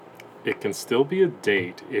It can still be a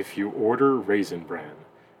date if you order Raisin Bran.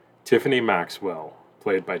 Tiffany Maxwell,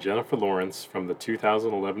 played by Jennifer Lawrence from the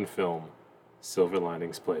 2011 film Silver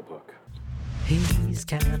Linings Playbook. He's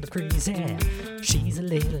kind of crazy, she's a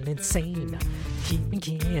little insane. Keeping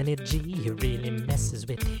Kenny G really messes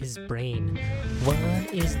with his brain. One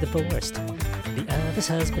is divorced, the other's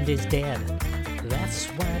husband is dead. That's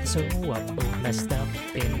why they're so both messed up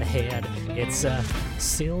in the head. It's a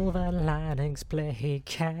Silver Linings Playcast.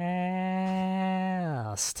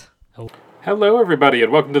 Hello, everybody,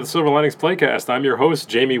 and welcome to the Silver Linings Playcast. I'm your host,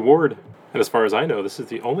 Jamie Ward. And as far as I know, this is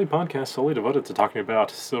the only podcast solely devoted to talking about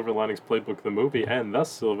Silver Linings Playbook, the movie, and thus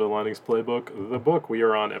Silver Linings Playbook, the book. We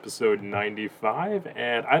are on episode 95,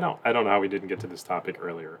 and I don't know how we didn't get to this topic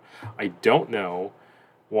earlier. I don't know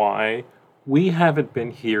why we haven't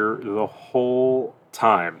been here the whole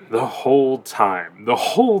time. The whole time.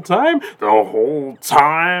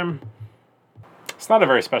 It's not a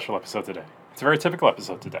very special episode today. It's a very typical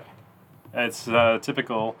episode today. It's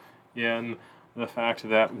typical in the fact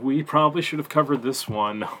that we probably should have covered this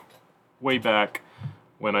one way back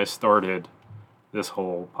when I started this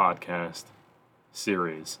whole podcast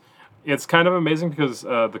series. It's kind of amazing because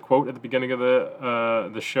the quote at the beginning of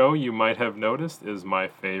the show, you might have noticed, is my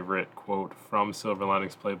favorite quote from Silver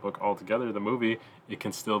Linings Playbook altogether, the movie. It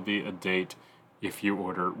can still be a date if you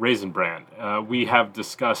order Raisin Bran. We have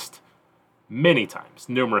discussed many times,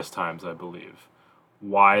 numerous times, I believe,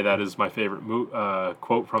 why that is my favorite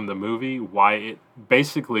quote from the movie, why it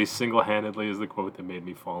basically single-handedly is the quote that made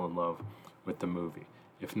me fall in love with the movie,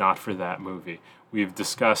 if not for that movie. We've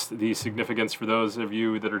discussed the significance for those of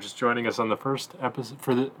you that are just joining us on the first episode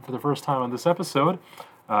for the first time on this episode.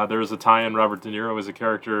 There is a tie-in. Robert De Niro is a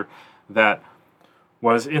character that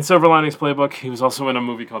was in Silver Linings Playbook. He was also in a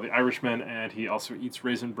movie called The Irishman, and he also eats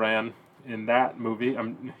Raisin Bran in that movie.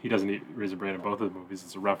 He doesn't eat Raisin Bran in both of the movies.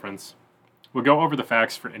 It's a reference. We'll go over the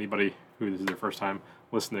facts for anybody who this is their first time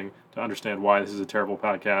listening to understand why this is a terrible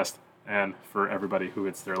podcast, and for everybody who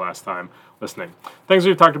it's their last time listening. Things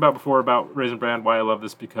we've talked about before about Raisin Bran, why I love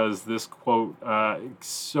this, because this quote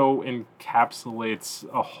so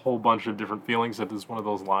encapsulates a whole bunch of different feelings. That is one of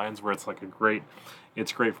those lines where it's great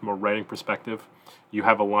from a writing perspective. You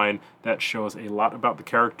have a line that shows a lot about the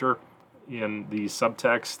character in the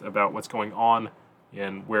subtext, about what's going on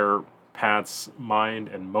and where Pat's mind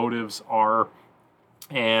and motives are,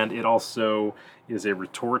 and it also is a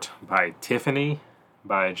retort by Tiffany,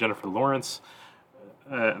 by Jennifer Lawrence,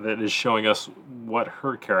 that is showing us what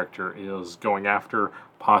her character is going after,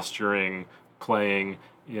 posturing, playing.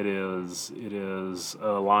 It is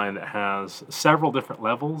a line that has several different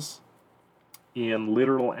levels in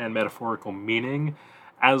literal and metaphorical meaning,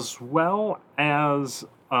 as well as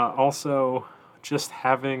also just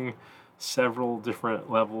having several different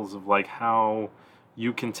levels of how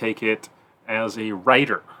you can take it as a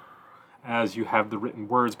writer, as you have the written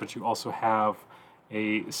words, but you also have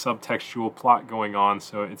a subtextual plot going on,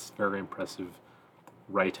 so it's very impressive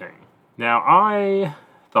writing. Now, I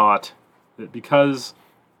thought that because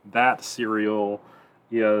that serial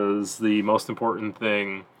is the most important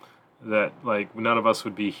thing, that none of us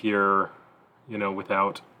would be here,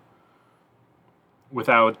 without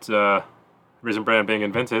Raisin Bran being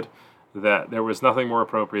invented, that there was nothing more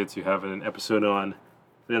appropriate to have an episode on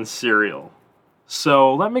than Serial.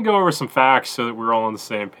 So let me go over some facts so that we're all on the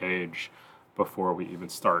same page before we even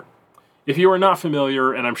start. If you are not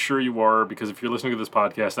familiar, and I'm sure you are, because if you're listening to this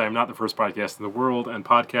podcast, I am not the first podcast in the world, and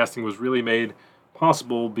podcasting was really made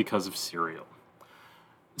possible because of Serial.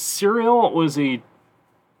 Serial was a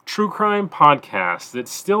true crime podcast that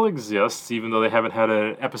still exists, even though they haven't had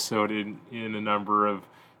an episode in a number of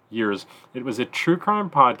years. It was a true crime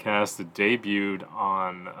podcast that debuted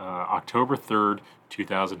on October 3rd,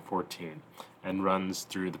 2014, and runs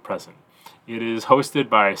through the present. It is hosted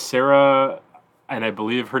by Sarah, and I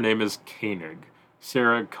believe her name is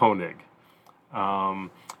Sarah Koenig. And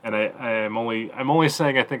I'm only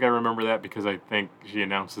saying I think I remember that because I think she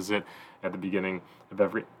announces it at the beginning of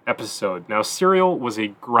every episode. Now, Serial was a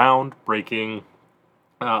groundbreaking,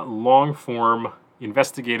 long-form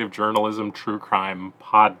investigative journalism true crime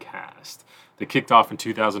podcast that kicked off in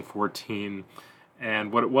 2014,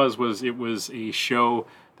 and what it was a show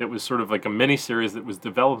that was sort of like a mini-series that was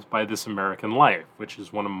developed by This American Life, which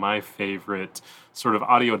is one of my favorite sort of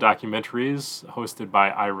audio documentaries, hosted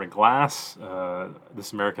by Ira Glass.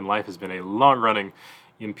 This American Life has been a long-running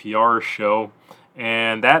NPR show,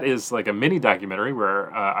 and that is like a mini documentary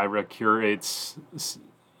where Ira curates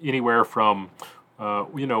anywhere from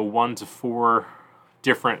 1 to 4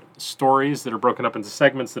 different stories that are broken up into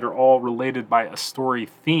segments that are all related by a story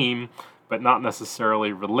theme, but not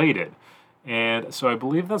necessarily related. And so I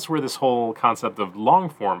believe that's where this whole concept of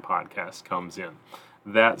long-form podcast comes in.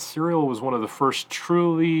 That Serial was one of the first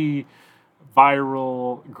truly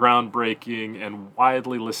viral, groundbreaking, and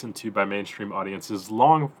widely listened to by mainstream audiences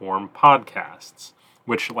long-form podcasts,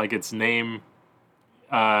 which, like its name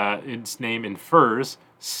infers,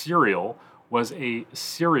 Serial was a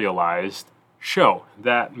serialized show.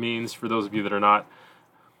 That means, for those of you that are not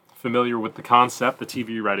familiar with the concept, the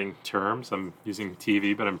TV writing terms, I'm using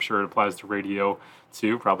TV, but I'm sure it applies to radio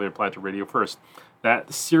too, probably applied to radio first. That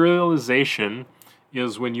serialization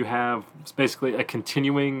is when you have basically a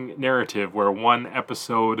continuing narrative where one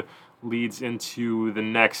episode leads into the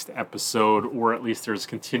next episode, or at least there's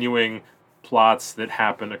continuing plots that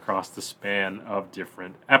happen across the span of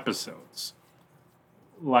different episodes.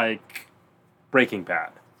 Like Breaking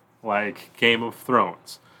Bad, like Game of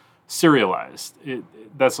Thrones. Serialized.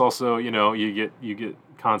 That's also, you get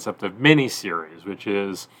concept of mini-series, which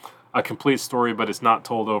is a complete story, but it's not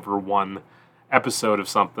told over one episode of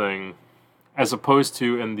something, as opposed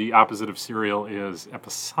to, and the opposite of serial is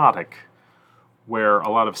episodic, where a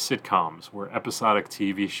lot of sitcoms, where episodic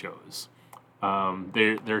TV shows.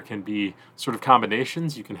 There can be sort of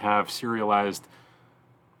combinations. You can have serialized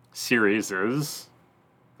series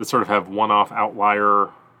that sort of have one-off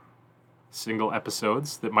outlier single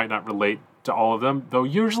episodes that might not relate to all of them, though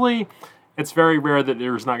usually it's very rare that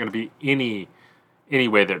there's not going to be any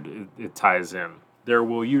way that it ties in. There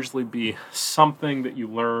will usually be something that you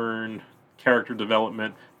learn, character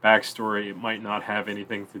development, backstory. It might not have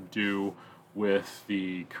anything to do with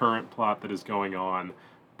the current plot that is going on,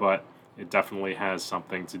 but it definitely has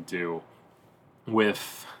something to do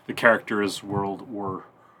with the character's world or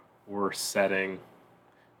setting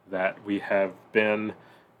that we have been,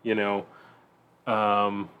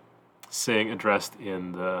 seeing addressed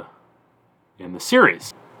in the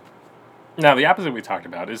series. Now, the opposite we talked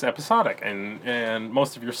about is episodic, and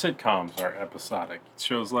most of your sitcoms are episodic.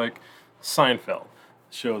 Shows like Seinfeld,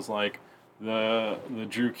 shows like the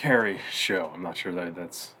Drew Carey show. I'm not sure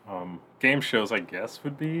that's game shows, I guess,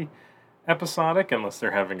 would be episodic unless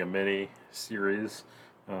they're having a mini series.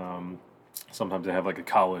 Sometimes they have like a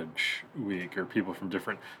college week or people from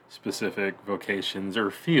different specific vocations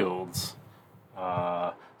or fields.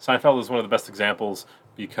 Seinfeld is one of the best examples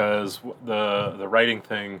because the writing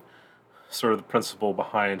thing, sort of the principle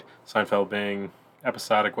behind Seinfeld being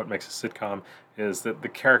episodic, what makes a sitcom, is that the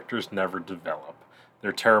characters never develop.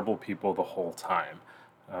 They're terrible people the whole time.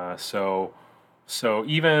 So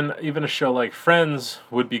even a show like Friends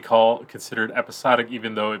would be considered episodic,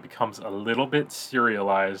 even though it becomes a little bit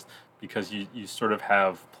serialized because you sort of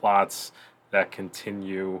have plots that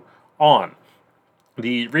continue on.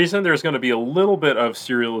 The reason there's going to be a little bit of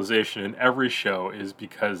serialization in every show is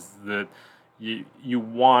because you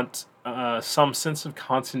want some sense of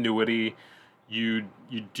continuity. You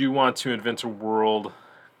do want to invent a world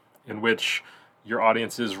in which your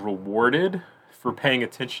audience is rewarded for paying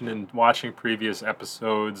attention and watching previous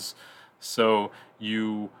episodes. So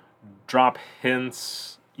you drop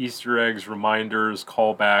hints, Easter eggs, reminders,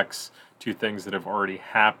 callbacks to things that have already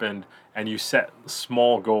happened, and you set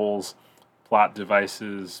small goals, plot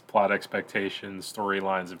devices, plot expectations,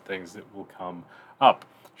 storylines of things that will come up.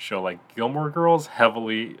 Show like Gilmore Girls,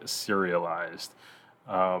 heavily serialized.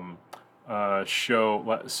 And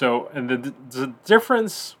the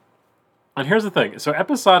difference. And here's the thing. So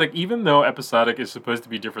episodic, even though episodic is supposed to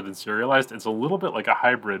be different than serialized, it's a little bit like a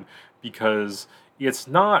hybrid because it's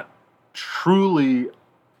not truly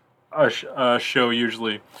a show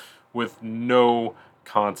usually with no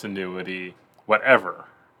continuity whatever.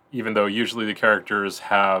 Even though usually the characters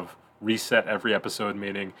have reset every episode,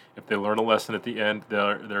 meaning if they learn a lesson at the end,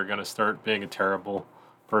 they're going to start being a terrible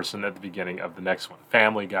person at the beginning of the next one.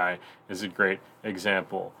 Family Guy is a great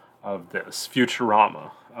example of this.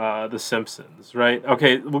 Futurama, The Simpsons, right?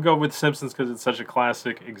 Okay, we'll go with Simpsons because it's such a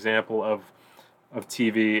classic example of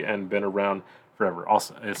TV and been around forever.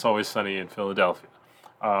 Also, It's Always Sunny in Philadelphia.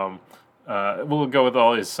 We'll go with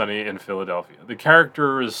Always Sunny in Philadelphia. The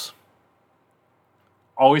characters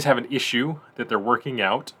always have an issue that they're working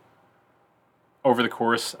out over the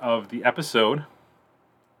course of the episode.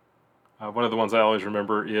 One of the ones I always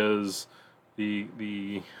remember is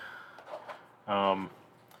the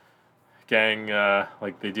gang,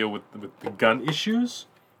 like they deal with the gun issues,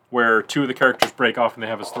 where two of the characters break off and they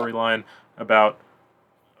have a storyline about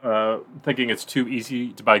thinking it's too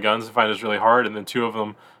easy to buy guns and find it's really hard, and then two of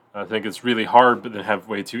them think it's really hard but then have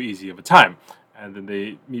way too easy of a time. And then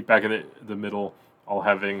they meet back in the middle, all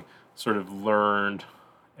having sort of learned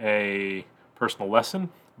a personal lesson.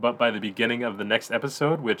 But by the beginning of the next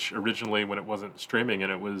episode, which originally when it wasn't streaming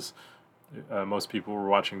and it was most people were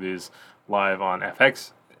watching these live on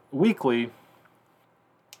FX Weekly,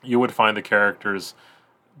 you would find the characters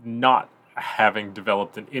not having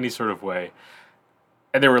developed in any sort of way,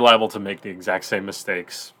 and they were liable to make the exact same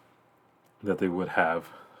mistakes that they would have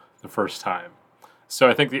the first time. So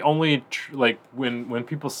I think the only when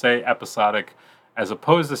people say episodic as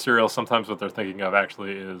opposed to serial, sometimes what they're thinking of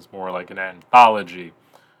actually is more like an anthology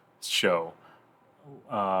show,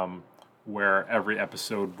 where every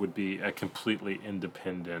episode would be a completely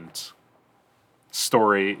independent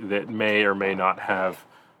story that may or may not have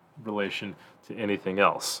relation to anything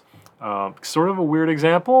else. Sort of a weird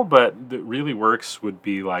example, but that really works would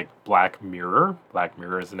be like Black Mirror. Black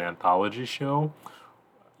Mirror is an anthology show.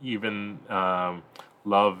 Even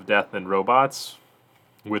Love, Death, and Robots,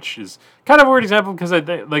 which is kind of a weird example because I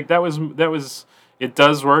think like that was it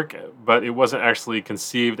does work, but it wasn't actually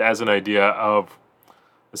conceived as an idea of.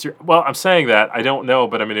 Well, I'm saying that I don't know,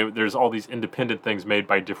 but I mean there's all these independent things made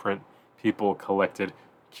by different people, collected,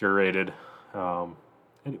 curated.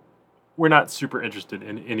 And we're not super interested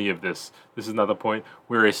in any of this. This is another point.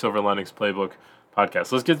 We're a Silver Linings Playbook podcast.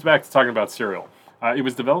 So let's get back to talking about Serial. It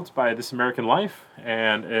was developed by This American Life,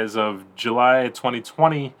 and as of July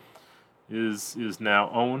 2020, is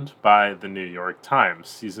now owned by the New York Times.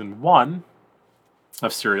 Season 1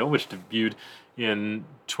 of Serial, which debuted in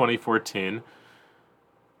 2014,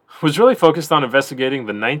 was really focused on investigating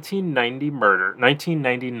the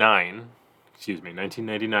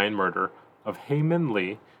 1999 murder of Hae Min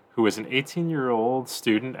Lee, who was an 18-year-old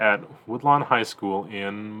student at Woodlawn High School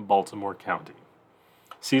in Baltimore County.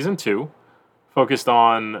 Season 2 focused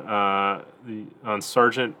on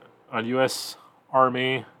U.S.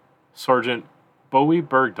 Army Sergeant Bowie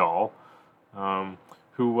Bergdahl,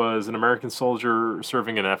 who was an American soldier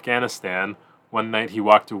serving in Afghanistan. One night he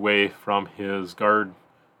walked away from his guard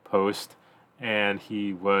post and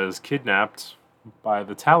he was kidnapped by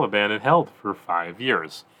the Taliban and held for 5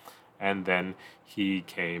 years. And then he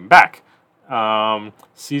came back.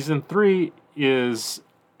 Season 3 is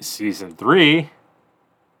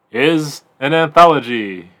an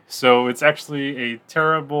anthology. So it's actually a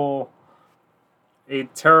terrible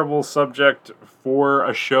subject for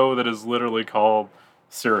a show that is literally called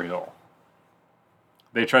Serial.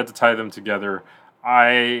 They tried to tie them together.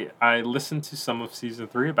 I listened to some of season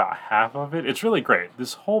 3, about half of it. It's really great.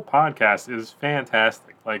 This whole podcast is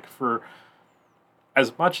fantastic. Like, for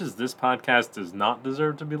as much as this podcast does not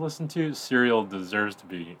deserve to be listened to, Serial deserves to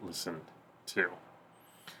be listened to.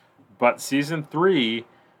 But season 3,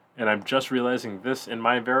 and I'm just realizing this in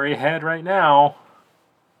my very head right now,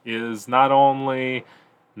 is not only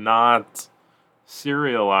not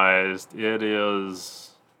serialized, it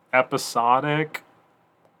is episodic,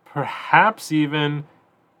 perhaps even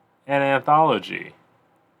an anthology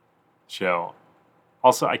show.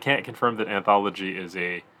 Also, I can't confirm that anthology is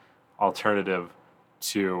a alternative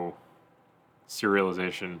to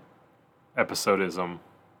serialization, episodism,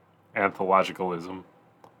 anthologicalism.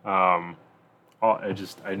 I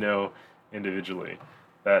know individually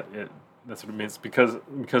that that's what it means because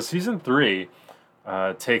season 3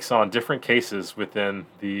 takes on different cases within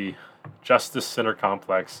the Justice Center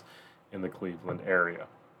complex in the Cleveland area.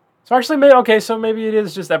 So actually, maybe it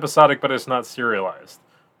is just episodic, but it's not serialized.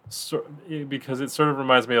 So, because it sort of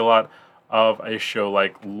reminds me a lot of a show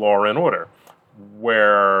like Law and Order,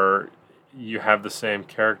 where you have the same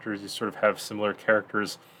characters, you sort of have similar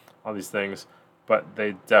characters on these things, but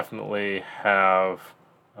they definitely have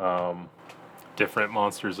different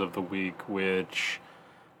monsters of the week, which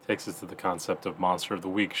takes us to the concept of Monster of the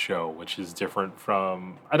Week show, which is different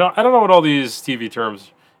from I don't know what all these TV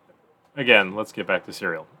terms. Again, let's get back to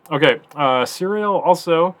Serial. Okay,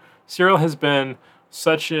 Serial has been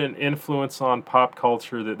such an influence on pop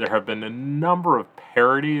culture that there have been a number of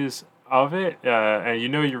parodies of it, and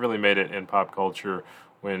you really made it in pop culture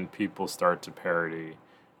when people start to parody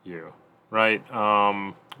you, right?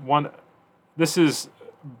 This is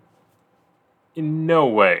in no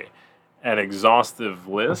way an exhaustive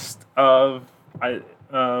list of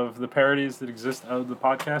the parodies that exist of the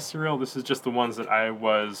podcast Serial. This is just the ones that I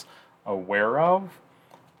was aware of,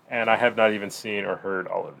 and I have not even seen or heard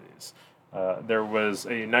all of these. There was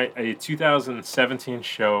a 2017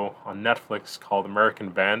 show on Netflix called American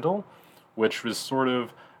Vandal, which was sort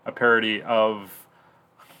of a parody of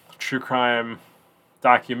true crime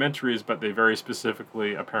documentaries, but they very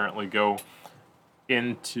specifically apparently go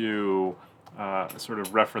into sort of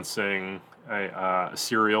referencing a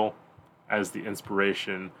serial as the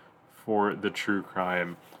inspiration for the true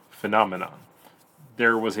crime phenomenon.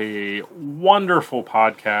 There was a wonderful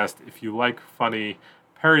podcast, if you like funny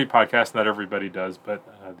parody podcasts, not everybody does, but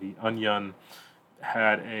The Onion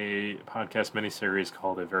had a podcast miniseries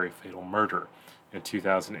called A Very Fatal Murder in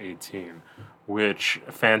 2018, which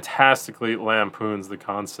fantastically lampoons the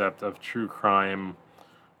concept of true crime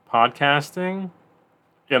podcasting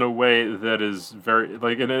in a way that is very,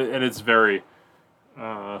 and it's very,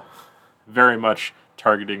 very much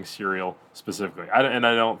targeting Serial specifically. I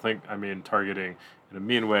don't think I mean targeting in a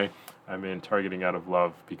mean way. I mean targeting out of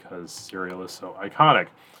love because Serial is so iconic.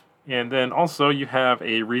 And then also you have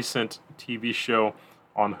a recent TV show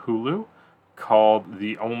on Hulu called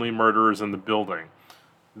The Only Murderers in the Building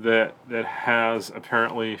that has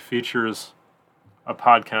apparently features a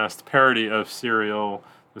podcast parody of Serial.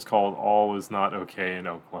 It's called All Is Not Okay in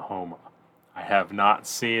Oklahoma. I have not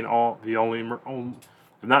seen The Only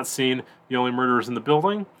Murderers in the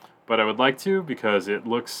Building, but I would like to because it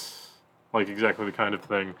looks like exactly the kind of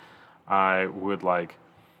thing I would like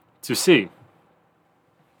to see.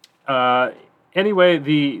 Anyway,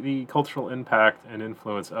 the cultural impact and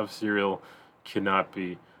influence of Serial cannot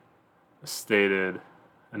be stated.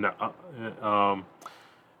 And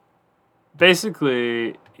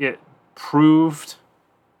basically, it proved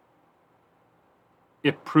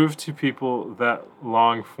to people that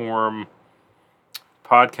long form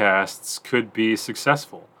podcasts could be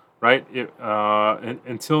successful. Right?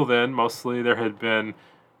 Until then, mostly there had been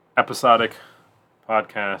episodic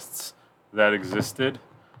podcasts that existed.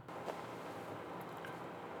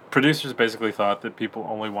 Producers basically thought that people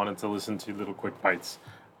only wanted to listen to little quick bites,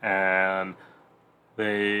 and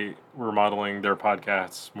they were modeling their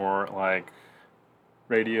podcasts more like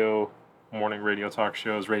morning radio talk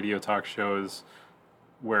shows,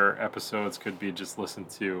 where episodes could be just listened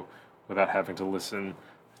to without having to listen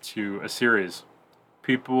to a series.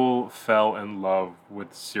 People fell in love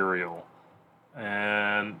with Serial,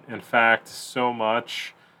 and in fact, so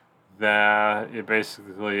much that it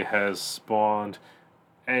basically has spawned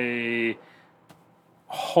a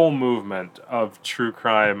whole movement of true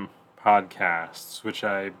crime podcasts, which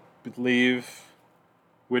I believe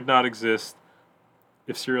would not exist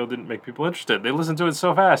if Serial didn't make people interested. They listened to it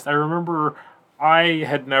so fast. I remember I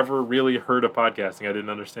had never really heard of podcasting. I didn't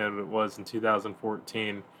understand what it was in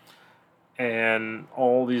 2014. And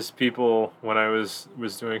all these people, when I was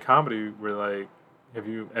doing comedy, were like, have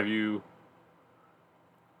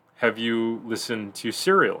you listened to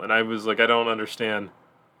Serial? And I was like, I don't understand.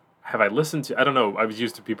 Have I listened to? I don't know. I was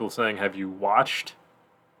used to people saying, have you watched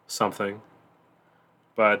something?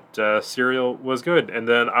 But Serial was good. And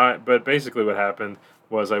then but basically what happened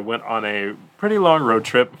was I went on a pretty long road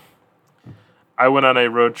trip. I went on a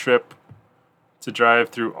road trip to drive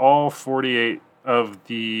through all 48 of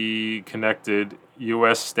the connected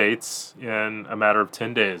U.S. states in a matter of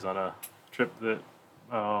 10 days on a trip that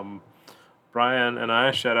Brian and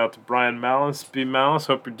I, shout out to Brian Malice, B Malice,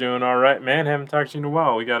 hope you're doing all right, man. Haven't talked to you in a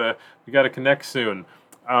while. We gotta connect soon.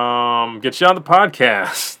 Get you on the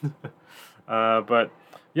podcast. But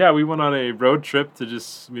yeah, we went on a road trip to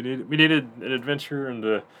we needed an adventure and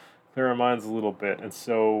to clear our minds a little bit, and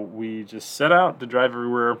so we just set out to drive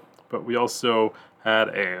everywhere. But we also had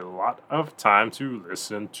a lot of time to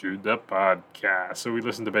listen to the podcast, so we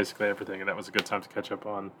listened to basically everything, and that was a good time to catch up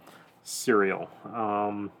on Serial.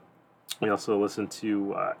 We also listened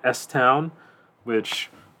to S-Town, which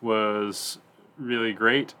was really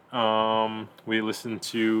great. We listened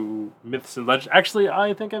to Myths and Legends. Actually,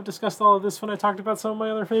 I think I've discussed all of this when I talked about some of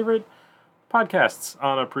my other favorite podcasts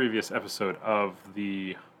on a previous episode of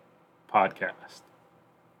the podcast.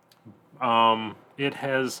 It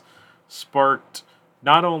has sparked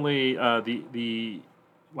not only the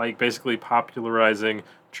basically popularizing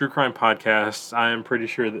true crime podcasts. I am pretty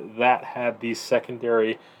sure that had the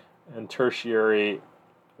secondary and tertiary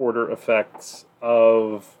order effects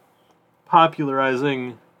of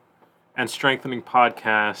popularizing and strengthening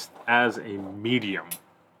podcast as a medium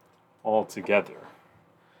altogether.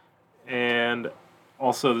 And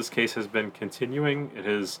also this case has been continuing.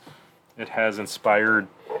 It has inspired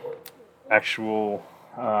actual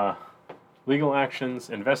legal actions,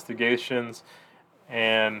 investigations,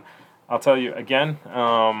 and I'll tell you again,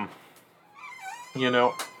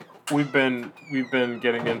 we've been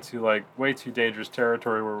getting into like way too dangerous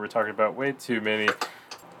territory where we're talking about way too many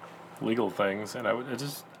legal things, and I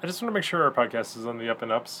just want to make sure our podcast is on the up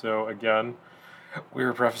and up. So again, we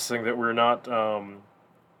are prefacing that we are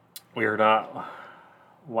not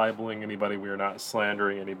libeling anybody, we are not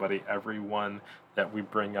slandering anybody. Everyone that we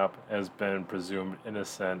bring up has been presumed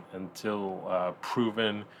innocent until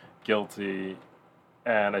proven guilty,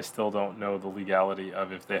 and I still don't know the legality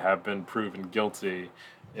of if they have been proven guilty,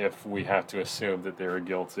 if we have to assume that they're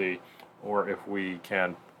guilty, or if we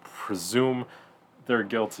can presume they're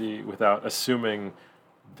guilty without assuming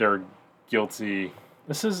they're guilty.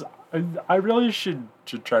 This is I really should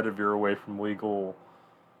try to veer away from legal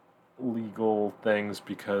things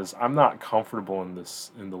because I'm not comfortable in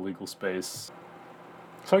the legal space.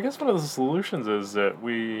 So I guess one of the solutions is that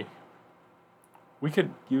we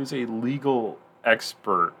could use a legal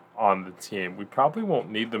expert on the team. We probably won't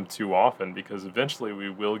need them too often because eventually we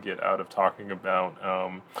will get out of talking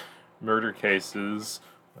about murder cases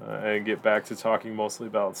and get back to talking mostly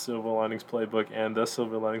about Silver Linings Playbook and the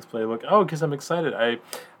Silver Linings Playbook. Oh, because I'm excited. I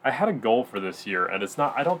had a goal for this year, and it's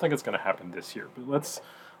not. I don't think it's going to happen this year, but let's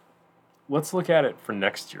look at it for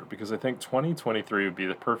next year because I think 2023 would be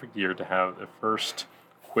the perfect year to have the first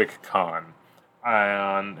quick con.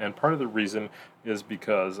 And part of the reason is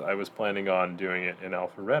because I was planning on doing it in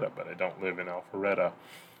Alpharetta, but I don't live in Alpharetta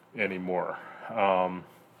anymore. And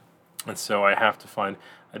so I have to find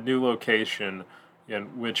a new location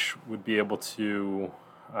in which would be able to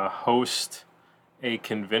host a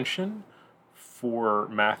convention for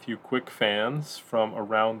Matthew Quick fans from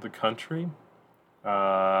around the country.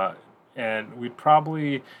 And we'd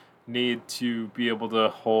probably need to be able to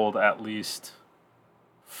hold at least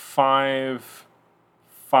five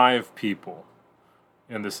people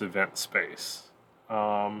in this event space.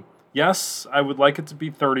 Yes, I would like it to be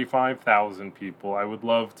 35,000 people. I would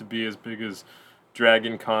love to be as big as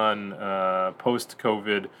Dragon Con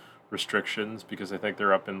post-COVID restrictions because I think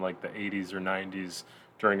they're up in like the 80s or 90s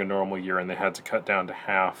during a normal year and they had to cut down to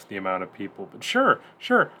half the amount of people. But sure,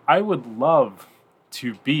 I would love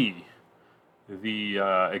to be the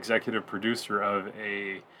executive producer of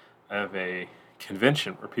a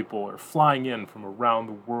convention where people are flying in from around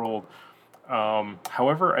the world.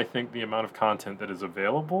 However, I think the amount of content that is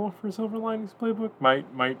available for Silver Linings Playbook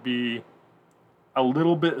might be a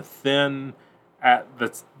little bit thin at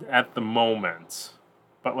the moment.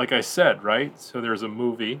 But like I said, right? So there's a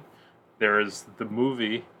movie, there's the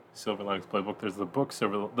movie Silver Linings Playbook, there's the book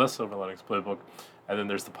the Silver Linings Playbook, and then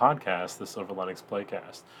there's the podcast, the Silver Linings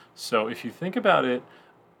Playcast. So if you think about it,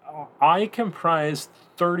 I comprise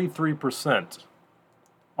 33%,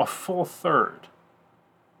 a full third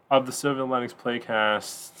of the Silver Linings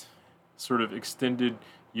Playcast sort of extended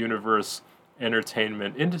universe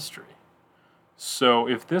entertainment industry. So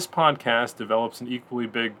if this podcast develops an equally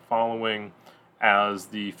big following as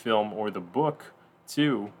the film or the book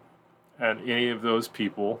too, and any of those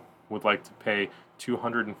people would like to pay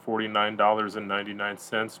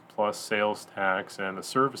 $249.99 plus sales tax and a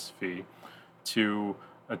service fee to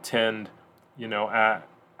attend,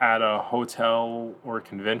 at a hotel or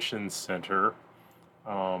convention center,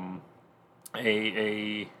 a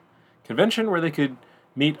convention where they could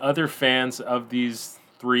meet other fans of these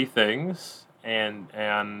three things,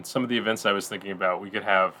 and some of the events I was thinking about, we could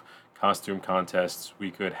have costume contests,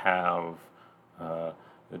 we could have the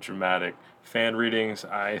dramatic fan readings.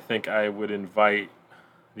 I think I would invite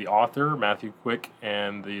the author, Matthew Quick,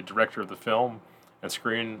 and the director of the film and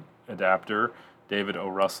screen adapter, David O.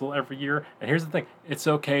 Russell, every year. And here's the thing, it's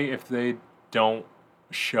okay if they don't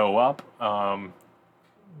show up.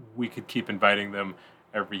 We could keep inviting them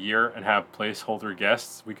every year and have placeholder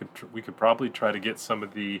guests. We could probably try to get some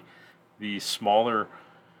of the smaller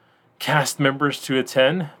cast members to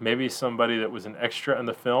attend. Maybe somebody that was an extra in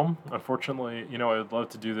the film. Unfortunately, I would love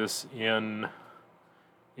to do this in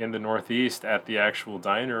the Northeast at the actual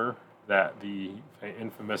diner that the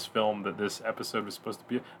infamous film that this episode was supposed to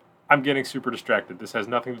be. I'm getting super distracted. This has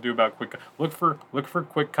nothing to do about QuickCon. Look for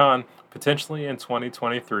QuickCon potentially in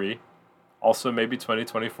 2023. Also maybe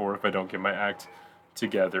 2024 if I don't get my act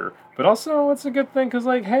together. But also it's a good thing because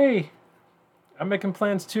hey, I'm making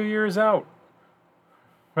plans 2 years out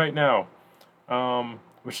right now,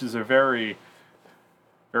 which is a very,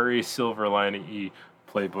 very Silver Lining-y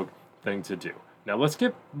playbook thing to do. Now let's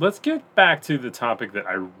get back to the topic that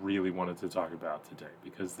I really wanted to talk about today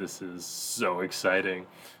because this is so exciting.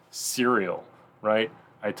 Cereal, right?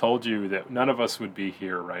 I told you that none of us would be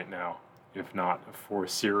here right now if not for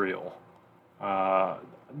Cereal.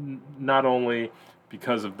 Not only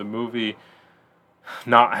because of the movie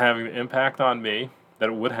not having the impact on me that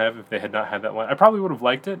it would have if they had not had that line. I probably would have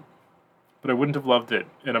liked it, but I wouldn't have loved it,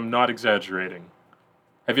 and I'm not exaggerating.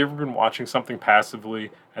 Have you ever been watching something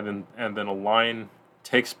passively and then a line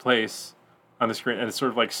takes place on the screen and it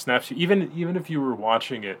sort of snaps you, even if you were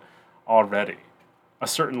watching it already? A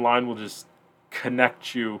certain line will just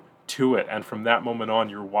connect you to it, and from that moment on,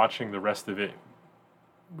 you're watching the rest of it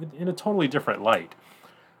in a totally different light.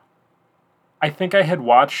 I think I had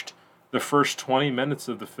watched the first 20 minutes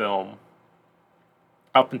of the film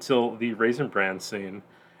up until the Raisin Bran scene,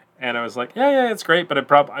 and I was like, yeah, it's great, but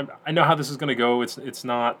I know how this is going to go. It's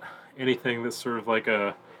not anything that's sort of like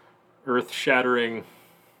a earth-shattering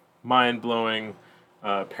mind-blowing,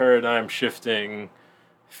 paradigm-shifting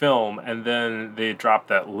film, and then they drop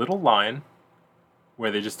that little line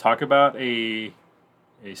where they just talk about a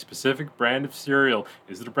specific brand of cereal.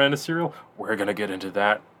 Is it a brand of cereal? We're gonna get into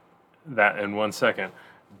that in 1 second.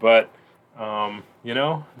 But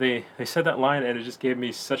they said that line, and it just gave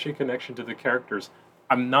me such a connection to the characters.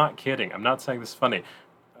 I'm not kidding. I'm not saying this is funny.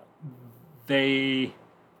 They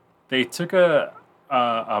took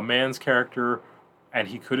a man's character, and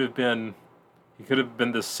he could have been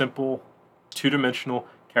this simple, two-dimensional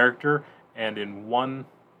character, and in one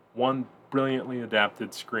brilliantly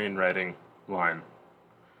adapted screenwriting line,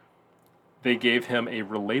 they gave him a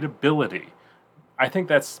relatability. I think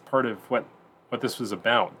that's part of what this was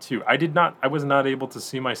about too. I was not able to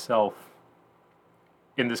see myself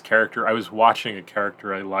in this character. I was watching a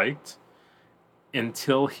character I liked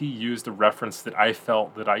until he used a reference that I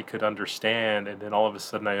felt that I could understand, and then all of a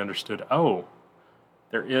sudden I understood, oh,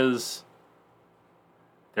 there is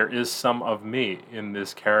some of me in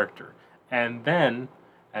this character. And then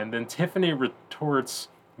Tiffany retorts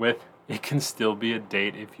with, it can still be a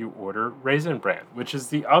date if you order Raisin Bran, which is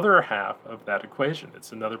the other half of that equation.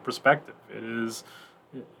 It's another perspective. It is,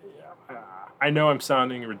 I know I'm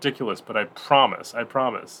sounding ridiculous, but I promise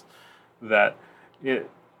that it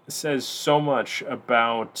says so much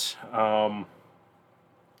about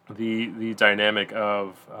the dynamic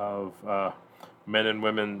of men and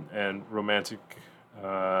women and romantic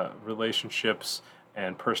relationships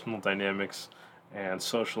and personal dynamics and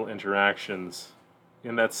social interactions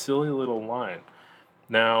in that silly little line.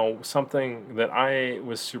 Now, something that I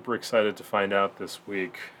was super excited to find out this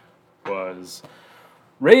week was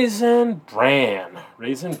Raisin Bran.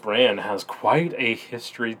 Raisin Bran has quite a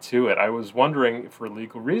history to it. I was wondering, for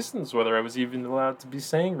legal reasons, whether I was even allowed to be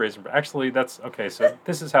saying Raisin Bran. Actually, that's okay. So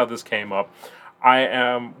this is how this came up. I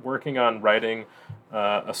am working on writing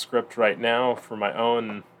a script right now for my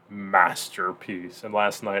own masterpiece. And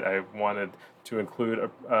last night I wanted to include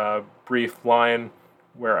a brief line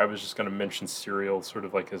where I was just going to mention cereal sort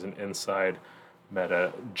of like as an inside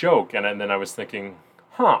meta joke. And then I was thinking,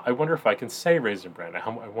 I wonder if I can say Raisin Bran.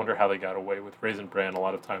 I wonder how they got away with Raisin Bran. A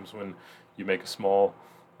lot of times when you make a small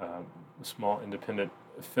independent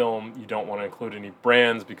film, you don't want to include any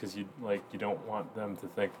brands because you don't want them to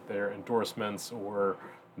think that they're endorsements or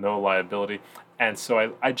no liability. And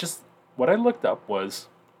so what I looked up was,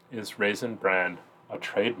 is Raisin Bran a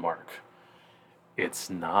trademark? It's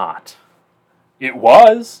not. It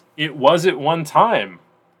was at one time,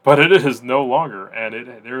 but it is no longer,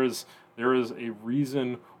 and there is a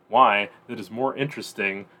reason why that is more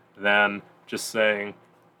interesting than just saying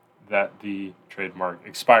that the trademark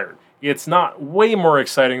expired. It's not way more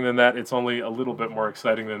exciting than that. It's only a little bit more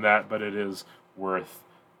exciting than that, but it is worth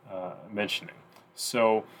mentioning.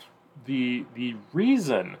 So the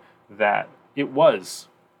reason that it was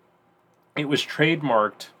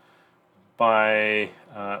trademarked by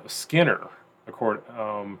Skinner.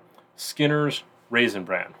 Skinner's Raisin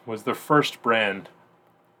Bran was the first brand.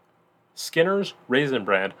 Skinner's Raisin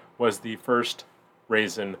Bran was the first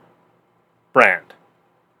Raisin Bran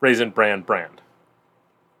brand.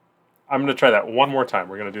 I'm going to try that one more time.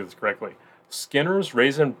 We're going to do this correctly. Skinner's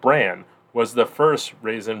Raisin Bran was the first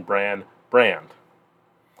Raisin Bran brand.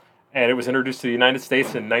 And it was introduced to the United States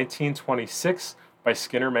in 1926 by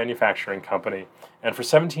Skinner Manufacturing Company. And for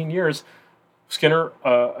 17 years, Skinner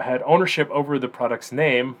had ownership over the product's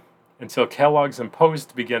name until Kellogg's and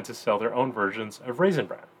Post began to sell their own versions of Raisin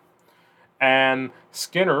Bran. And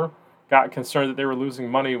Skinner got concerned that they were losing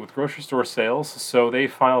money with grocery store sales, so they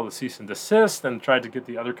filed a cease and desist and tried to get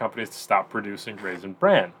the other companies to stop producing Raisin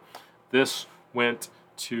Bran. This went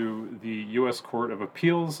to the U.S. Court of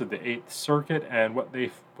Appeals at the Eighth Circuit, and what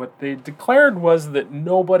they declared was that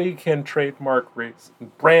nobody can trademark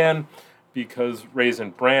Raisin Bran because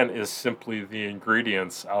Raisin Bran is simply the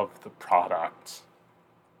ingredients of the product.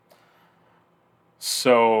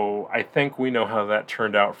 So I think we know how that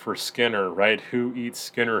turned out for Skinner, right? Who eats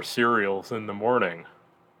Skinner cereals in the morning?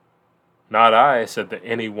 Not I, said the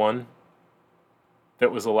anyone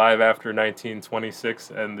that was alive after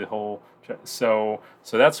 1926 and the whole... So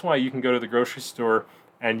that's why you can go to the grocery store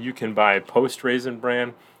and you can buy Post Raisin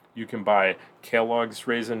Bran, you can buy Kellogg's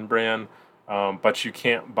Raisin Bran, but you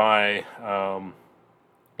can't buy...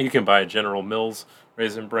 you can buy General Mills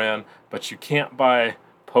Raisin Bran, but you can't buy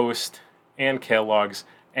Post and Kellogg's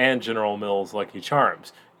and General Mills Lucky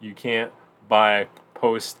Charms. You can't buy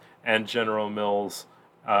Post and General Mills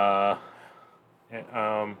and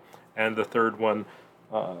the third one,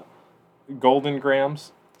 Golden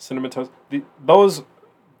Grams, Cinnamon Toast.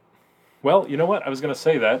 Well, you know what? I was going to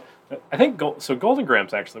say that. I think Golden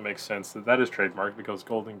Grams actually makes sense that is trademarked because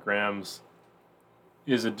Golden Grams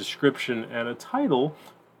is a description and a title.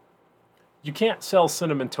 You can't sell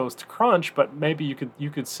Cinnamon Toast Crunch, but maybe you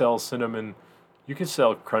could sell cinnamon. You could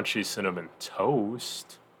sell crunchy cinnamon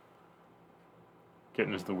toast.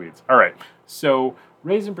 Getting into the weeds. All right, so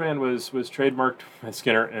Raisin Bran was trademarked by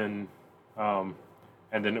Skinner, and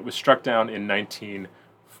then it was struck down in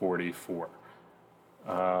 1944.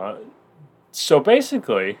 So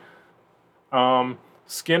basically,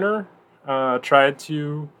 Skinner tried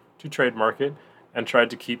to trademark it and tried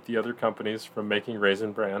to keep the other companies from making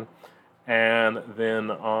Raisin Bran. And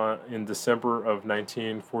then in December of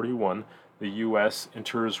 1941, the U.S.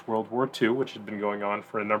 enters World War II, which had been going on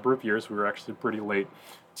for a number of years. We were actually pretty late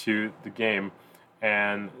to the game.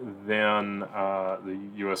 And then the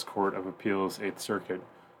U.S. Court of Appeals, 8th Circuit,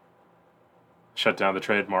 shut down the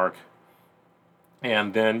trademark.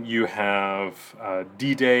 And then you have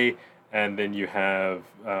D-Day, and then you have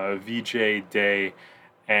VJ Day,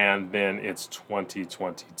 and then it's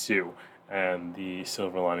 2022. And the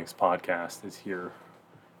Silver Linings Podcast is here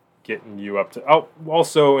getting you up to... Oh,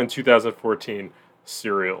 also in 2014,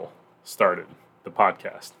 cereal started the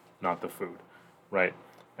podcast, not the food, right?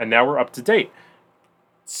 And now we're up to date.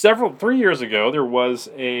 3 years ago, there was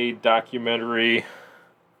a documentary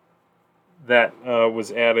that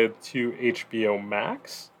was added to HBO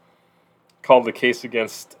Max called The Case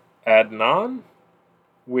Against Adnan,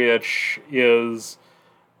 which is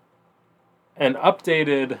an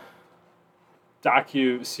updated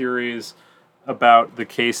docu-series about the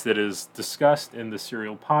case that is discussed in the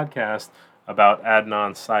Serial podcast about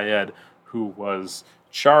Adnan Syed, who was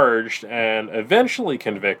charged and eventually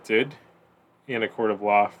convicted in a court of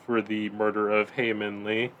law for the murder of Hae Min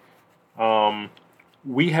Lee.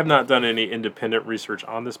 We have not done any independent research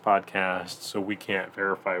on this podcast, so we can't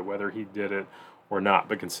verify whether he did it or not.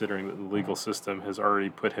 But considering that the legal system has already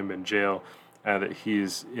put him in jail and that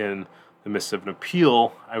he's in the midst of an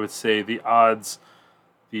appeal, I would say the odds,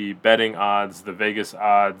 the betting odds, the Vegas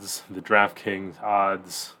odds, the DraftKings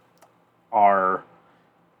odds are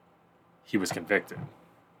he was convicted.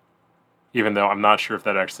 Even though I'm not sure if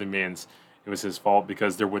that actually means it was his fault,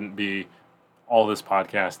 because there wouldn't be all this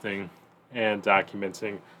podcasting and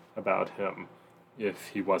documenting about him if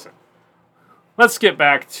he wasn't. Let's get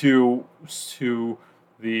back to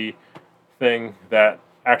the thing that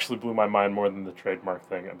actually blew my mind more than the trademark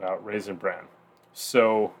thing about Raisin Bran.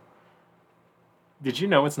 So, did you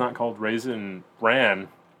know it's not called Raisin Bran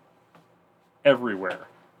everywhere?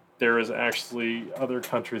 There is actually other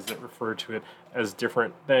countries that refer to it as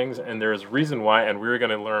different things, and there's a reason why, and we're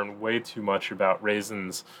going to learn way too much about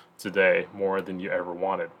raisins today, more than you ever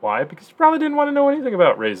wanted. Why? Because you probably didn't want to know anything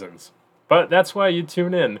about raisins. But that's why you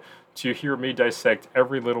tune in to hear me dissect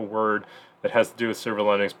every little word that has to do with Silver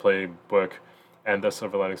Linings Playbook and the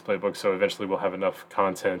Silver Linings Playbook, so eventually we'll have enough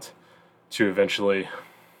content to eventually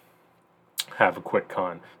have a quick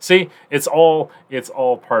con. See, it's all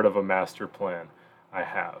part of a master plan I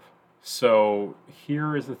have. So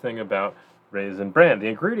here is the thing about Raisin Bran. The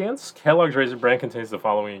ingredients: Kellogg's Raisin Bran contains the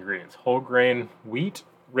following ingredients: whole grain wheat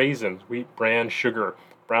raisins, wheat bran sugar,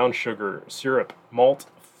 brown sugar, syrup, malt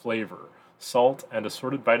flavor, salt, and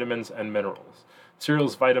assorted vitamins and minerals.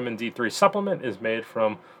 Cereal's vitamin D3 supplement is made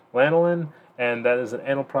from lanolin, and that is an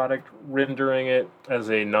animal product, rendering it as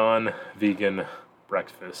a non-vegan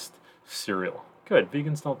breakfast cereal. Good.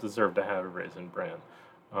 Vegans don't deserve to have a Raisin Bran.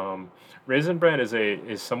 Raisin Bran is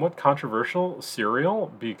a somewhat controversial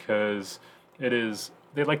cereal because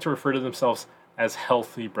they like to refer to themselves as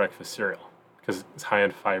healthy breakfast cereal because it's high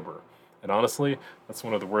in fiber. And honestly, that's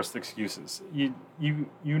one of the worst excuses.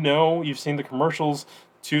 You've seen the commercials,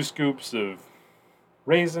 2 scoops of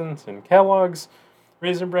raisins and Kellogg's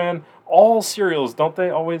Raisin Bran. All cereals, don't they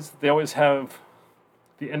always have,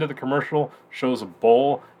 the end of the commercial shows a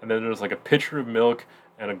bowl, and then there's like a pitcher of milk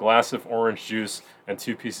and a glass of orange juice and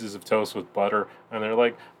 2 pieces of toast with butter, and they're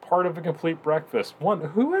like part of a complete breakfast.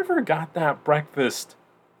 Whoever got that breakfast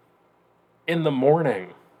in the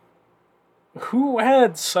morning? Who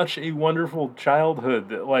had such a wonderful childhood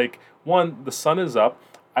that, the sun is up.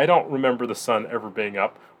 I don't remember the sun ever being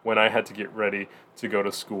up when I had to get ready to go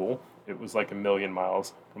to school. It was like a million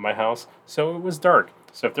miles from my house, so it was dark.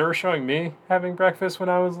 So if they were showing me having breakfast when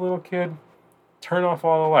I was a little kid, turn off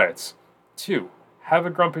all the lights. 2, have a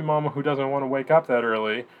grumpy mama who doesn't want to wake up that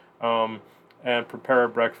early and prepare a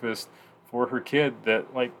breakfast for her kid that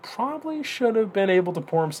probably should have been able to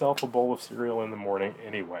pour himself a bowl of cereal in the morning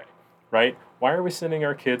anyway, right? Why are we sending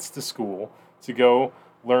our kids to school to go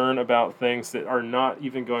learn about things that are not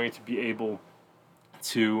even going to be able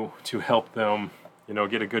to help them,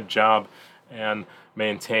 get a good job and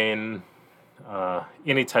maintain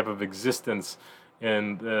any type of existence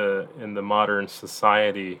in the modern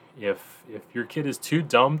society. If your kid is too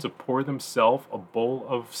dumb to pour themselves a bowl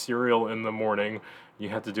of cereal in the morning, you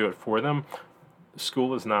have to do it for them.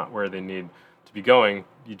 School is not where they need to be going.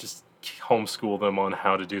 You just homeschool them on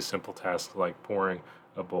how to do simple tasks like pouring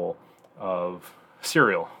a bowl of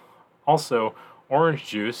cereal. Also, orange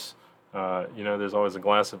juice. There's always a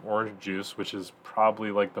glass of orange juice, which is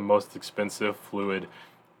probably like the most expensive fluid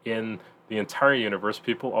in the entire universe.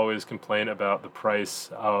 People always complain about the price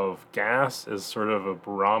of gas as sort of a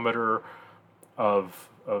barometer of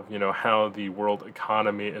how the world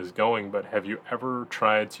economy is going. But have you ever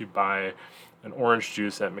tried to buy an orange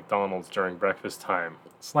juice at McDonald's during breakfast time?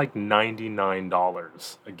 It's like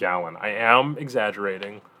 $99 a gallon. I am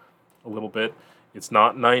exaggerating a little bit. It's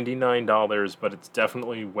not $99, but it's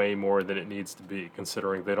definitely way more than it needs to be,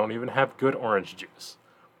 considering they don't even have good orange juice.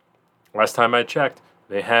 Last time I checked,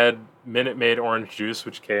 they had Minute Maid orange juice,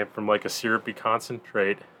 which came from like a syrupy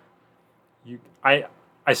concentrate. I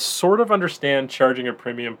sort of understand charging a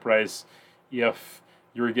premium price if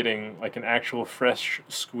you're getting like an actual fresh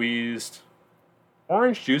squeezed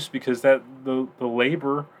orange juice, because that the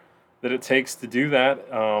labor that it takes to do that,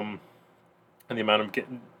 and the amount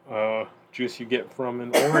of juice you get from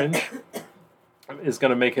an orange is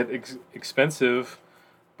going to make it expensive.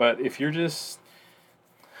 But if you're just...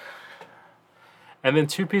 And then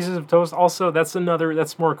 2 pieces of toast, also, that's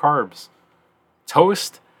more carbs.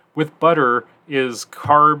 Toast with butter is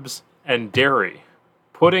carbs and dairy.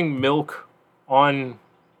 Putting milk on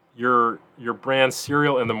your brand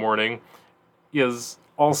cereal in the morning is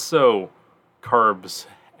also carbs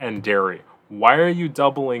and dairy. Why are you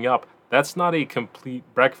doubling up? That's not a complete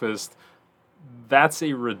breakfast. That's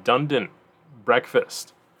a redundant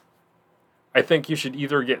breakfast. I think you should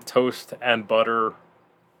either get toast and butter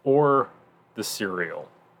or the cereal.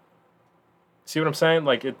 See what I'm saying?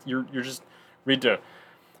 Like you're just redoing.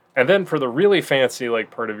 And then for the really fancy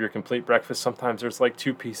like part of your complete breakfast, sometimes there's like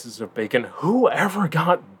 2 pieces of bacon. Who ever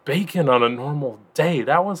got bacon on a normal day?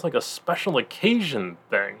 That was like a special occasion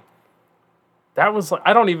thing. That was like,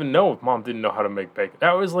 I don't even know if Mom didn't know how to make bacon.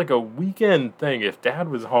 That was like a weekend thing. If Dad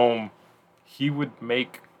was home, he would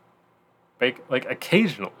make bacon like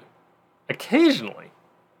occasionally. Occasionally.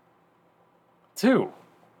 2.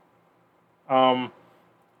 I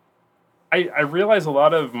realize a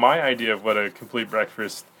lot of my idea of what a complete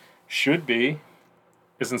breakfast should be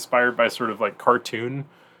is inspired by sort of like cartoon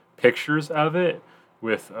pictures of it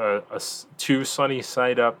with 2 sunny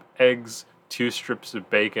side up eggs, 2 strips of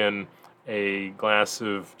bacon, a glass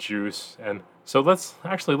of juice. And so let's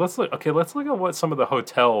look at what some of the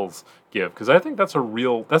hotels give, because I think that's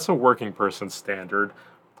a working person standard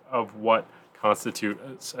of what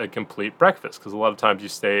constitutes a complete breakfast. Because a lot of times you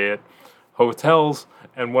stay at hotels,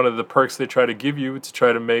 and one of the perks they try to give you to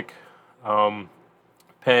try to make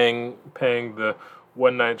paying the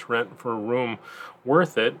one night's rent for a room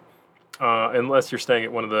worth it, unless you're staying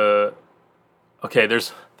at one of the... Okay,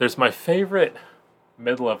 there's my favorite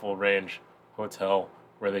mid-level range hotel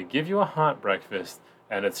where they give you a hot breakfast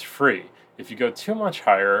and it's free. If you go too much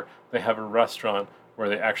higher, they have a restaurant where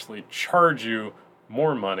they actually charge you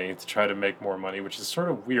more money to try to make more money, which is sort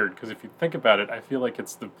of weird, because if you think about it, I feel like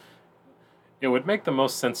it would make the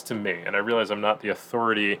most sense to me, and I realize I'm not the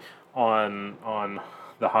authority on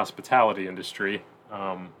the hospitality industry,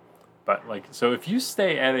 but like, so if you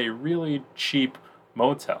stay at a really cheap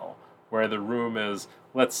motel where the room is,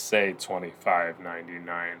 let's say,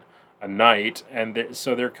 $25.99 a night, and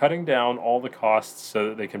so they're cutting down all the costs so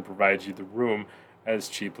that they can provide you the room as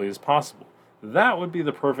cheaply as possible. That would be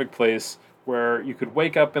the perfect place where you could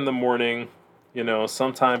wake up in the morning,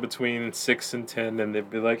 sometime between 6 and 10, and they'd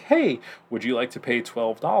be like, hey, would you like to pay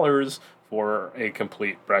 $12 for a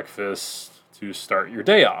complete breakfast to start your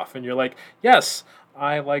day off? And you're like, yes,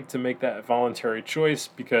 I like to make that voluntary choice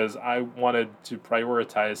because I wanted to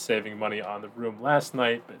prioritize saving money on the room last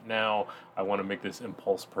night, but now I want to make this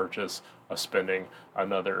impulse purchase of spending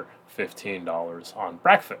another $15 on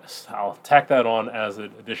breakfast. I'll tack that on as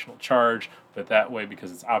an additional charge, but that way,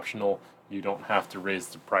 because it's optional, you don't have to raise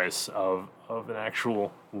the price of an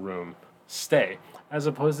actual room stay, as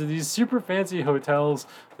opposed to these super fancy hotels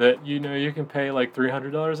that you can pay like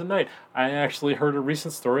 $300 a night. I actually heard a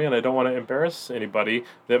recent story, and I don't want to embarrass anybody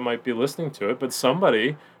that might be listening to it, but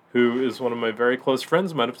somebody who is one of my very close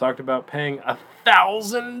friends might have talked about paying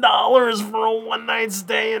 $1,000 for a one-night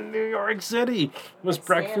stay in New York City. Was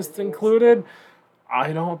breakfast included?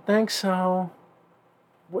 I don't think so.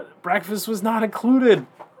 Breakfast was not included.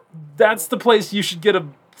 That's the place you should get a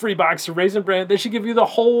free box of Raisin Bran. They should give you the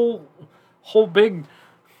whole big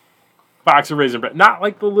box of Raisin Bran. Not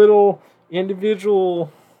like the little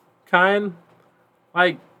individual kind.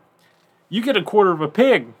 Like, you get a quarter of a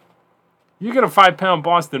pig. You get a 5-pound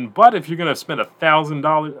Boston butt if you're gonna spend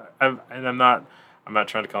 $1,000. And I'm not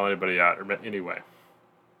trying to call anybody out. But anyway,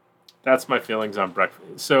 that's my feelings on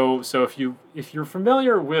breakfast. So if you're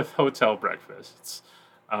familiar with hotel breakfasts,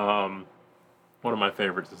 one of my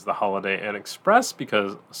favorites is the Holiday Inn Express,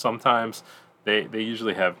 because sometimes they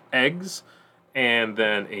usually have eggs and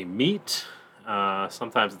then a meat.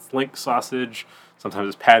 Sometimes it's link sausage. Sometimes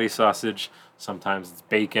it's patty sausage. Sometimes it's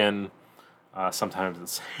bacon. Sometimes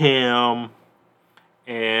it's ham.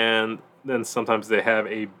 And then sometimes they have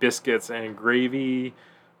a biscuits and gravy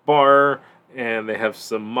bar. And they have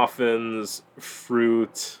some muffins,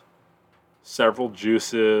 fruit, several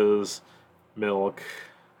juices, milk,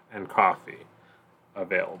 and coffee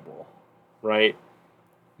available. Right?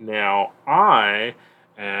 Now, I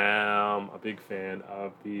am a big fan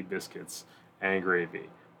of the biscuits and gravy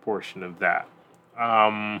portion of that.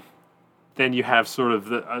 Then you have sort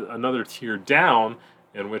of another tier down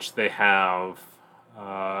in which they have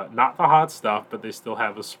not the hot stuff, but they still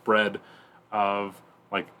have a spread of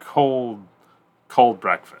like cold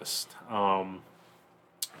breakfast.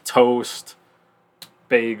 Toast,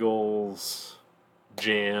 bagels,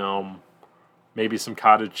 jam, maybe some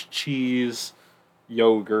cottage cheese,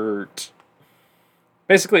 yogurt.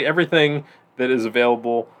 Basically everything that is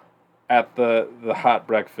available at the hot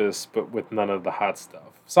breakfast, but with none of the hot stuff.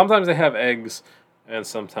 Sometimes they have eggs, and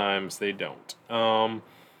sometimes they don't. And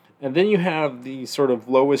then you have the sort of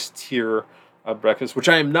lowest tier of breakfast, which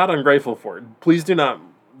I am not ungrateful for. Please do not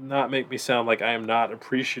make me sound like I am not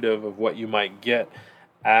appreciative of what you might get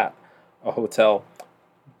at a hotel.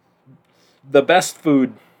 The best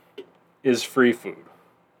food is free food,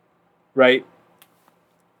 right?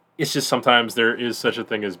 It's just sometimes there is such a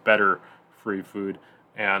thing as better free food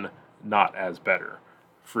and not as better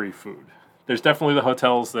free food. There's definitely the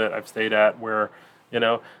hotels that I've stayed at where,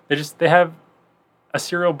 they have a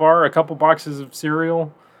cereal bar, a couple boxes of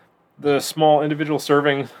cereal, the small individual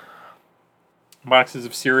serving boxes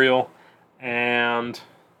of cereal, and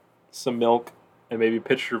some milk, and maybe a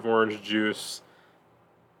pitcher of orange juice,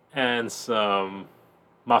 and some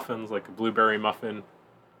muffins, like a blueberry muffin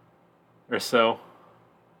or so.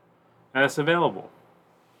 And it's available.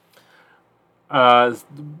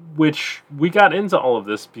 Which we got into all of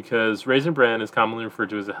this because Raisin Bran is commonly referred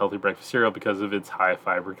to as a healthy breakfast cereal because of its high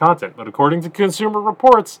fiber content. But according to Consumer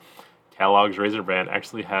Reports, Kellogg's Raisin Bran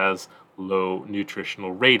actually has low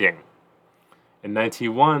nutritional rating. In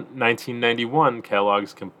 1991,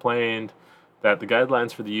 Kellogg's complained that the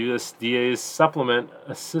guidelines for the USDA's Supplement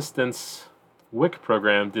Assistance WIC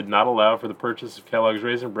program did not allow for the purchase of Kellogg's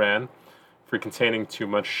Raisin Bran for containing too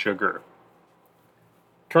much sugar.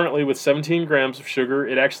 Currently, with 17 grams of sugar,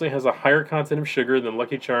 it actually has a higher content of sugar than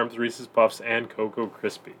Lucky Charms, Reese's Puffs, and Cocoa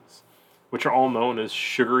Krispies, which are all known as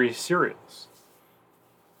sugary cereals.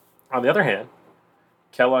 On the other hand,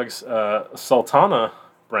 Kellogg's Sultana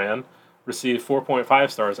brand received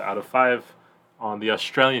 4.5 stars out of 5 on the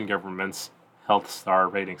Australian government's Health Star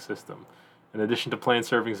rating system. In addition to plain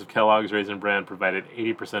servings of Kellogg's Raisin Bran provided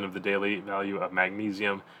 80% of the daily value of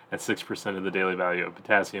magnesium and 6% of the daily value of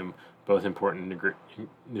potassium, both important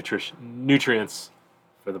nutrients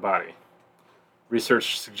for the body.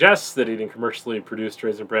 Research suggests that eating commercially produced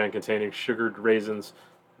Raisin Bran containing sugared raisins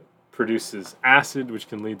produces acid, which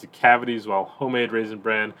can lead to cavities, while homemade Raisin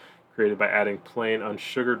Bran, created by adding plain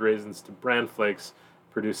unsugared raisins to bran flakes,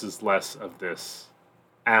 produces less of this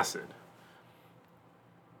acid.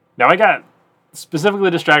 Now, I got specifically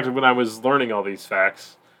distracted when I was learning all these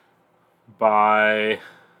facts by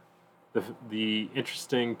the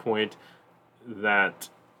interesting point that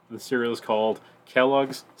the cereal is called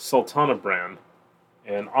Kellogg's Sultana Bran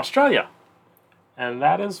in Australia. And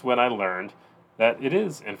that is when I learned that it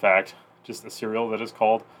is, in fact, just a cereal that is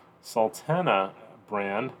called Sultana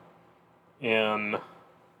Bran in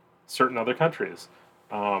certain other countries.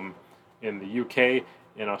 In the UK,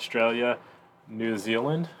 in Australia, New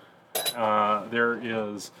Zealand, there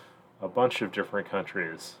is a bunch of different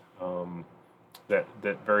countries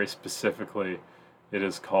that very specifically it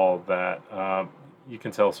is called that. You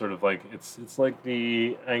can tell sort of like it's like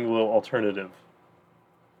the Anglo alternative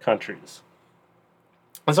countries.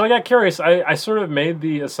 And so I got curious. I sort of made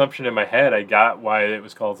the assumption in my head. I got why it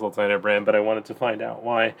was called Sultana Bran, but I wanted to find out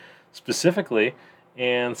why specifically.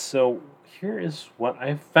 And so here is what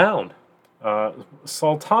I found.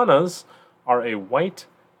 Sultanas are a white,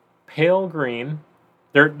 pale green.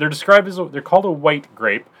 They're described as they're called a white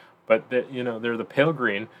grape, but they're the pale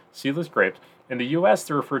green seedless grapes. In the U.S.,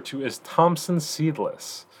 they're referred to as Thompson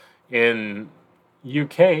seedless. In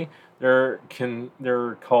UK,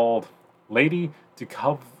 They're called Lady de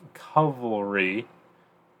Cavalry,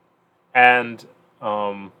 and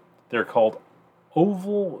they're called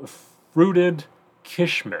oval fruited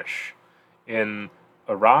kishmish in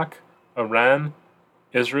Iraq, Iran,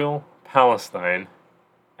 Israel, Palestine,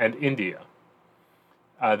 and India.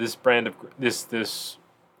 This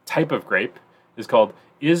type of grape is called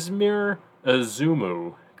Izmir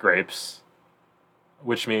Azumu grapes,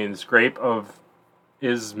 which means grape of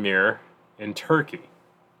Izmir in Turkey.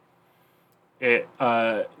 They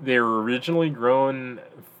were originally grown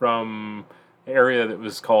from an area that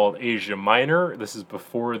was called Asia Minor. This is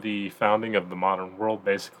before the founding of the modern world,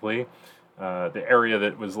 basically. The area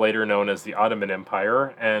that was later known as the Ottoman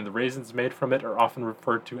Empire, and the raisins made from it are often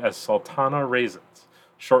referred to as sultana raisins,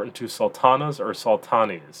 shortened to sultanas or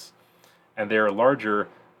sultanis, and they are larger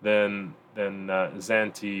than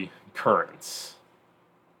Zante currants.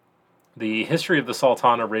 The history of the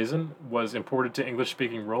sultana raisin was imported to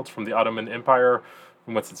English-speaking worlds from the Ottoman Empire,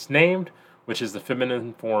 from whence it's named, which is the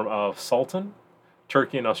feminine form of sultan.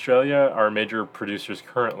 Turkey and Australia are major producers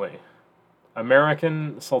currently.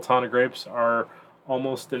 American sultana grapes are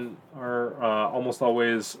almost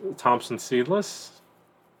always Thompson seedless,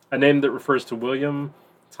 a name that refers to William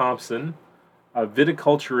Thompson, a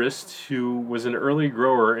viticulturist who was an early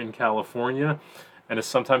grower in California and is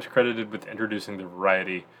sometimes credited with introducing the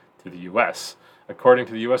variety to the U.S. According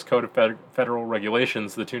to the U.S. Code of Federal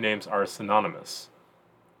Regulations, the two names are synonymous.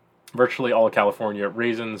 Virtually all California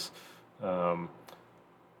raisins,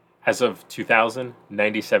 as of 2000,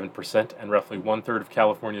 97%, and roughly 1/3 of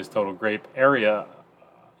California's total grape area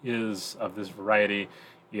is of this variety.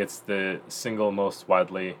 It's the single most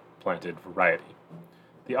widely planted variety.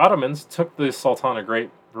 The Ottomans took the Sultana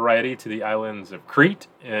grape variety to the islands of Crete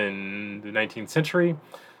in the 19th century.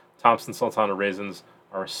 Thompson Sultana raisins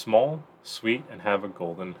are small, sweet, and have a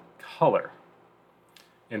golden color.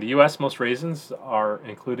 In the U.S., most raisins,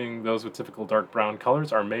 including those with typical dark brown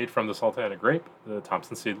colors, are made from the Sultana grape, the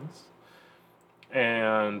Thompson seedless.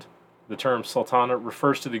 And the term Sultana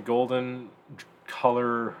refers to the golden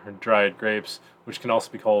color dried grapes, which can also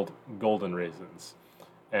be called golden raisins.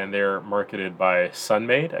 And they're marketed by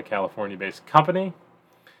Sunmade, a California-based company.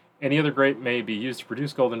 Any other grape may be used to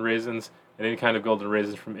produce golden raisins, and any kind of golden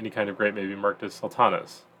raisins from any kind of grape may be marked as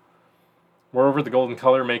sultanas. Moreover, the golden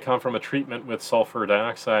color may come from a treatment with sulfur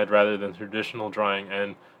dioxide rather than traditional drying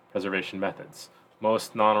and preservation methods.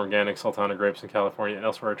 Most non-organic sultana grapes in California and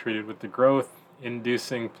elsewhere are treated with the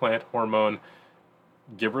growth-inducing plant hormone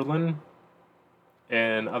gibberellin,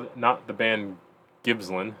 and not the band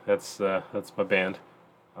Gibbsland. That's my band,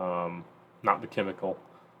 not the chemical,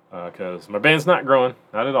 because my band's not growing,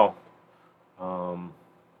 not at all.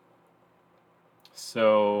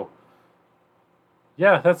 So.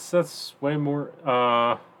 Yeah, that's way more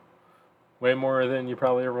than you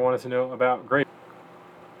probably ever wanted to know about grape.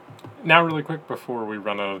 Now, really quick before we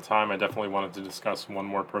run out of time, I definitely wanted to discuss one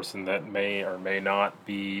more person that may or may not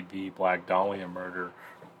be the Black Dahlia murder.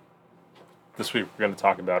 This week we're going to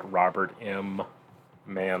talk about Robert M.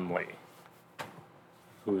 Manley,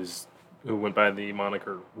 who went by the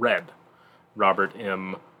moniker Red. Robert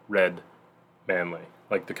M. Red Manley,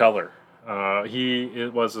 like the color.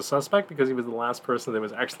 He was a suspect because he was the last person that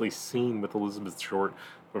was actually seen with Elizabeth Short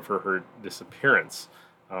before her disappearance.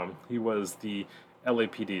 He was the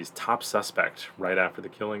LAPD's top suspect right after the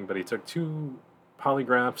killing, but he took 2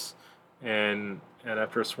 polygraphs, and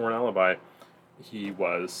after a sworn alibi, he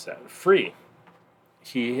was set free.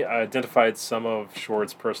 He identified some of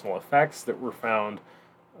Short's personal effects that were found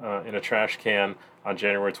in a trash can on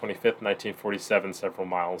January 25th, 1947, several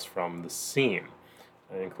miles from the scene,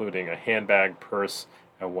 including a handbag, purse,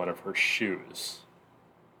 and one of her shoes.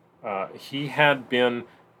 He had been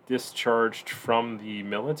discharged from the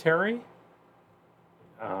military.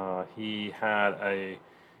 He had a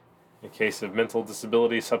case of mental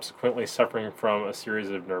disability, subsequently suffering from a series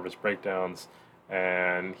of nervous breakdowns,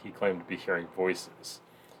 and he claimed to be hearing voices.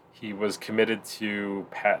 He was committed to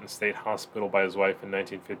Patton State Hospital by his wife in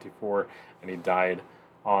 1954, and he died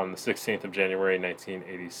on the 16th of January,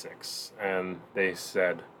 1986. And they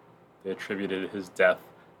attributed his death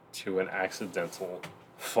to an accidental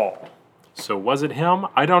fall. So was it him?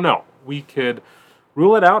 I don't know. We could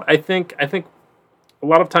rule it out. I think a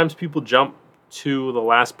lot of times people jump to the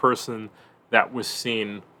last person that was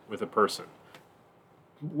seen with a person.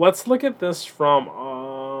 Let's look at this from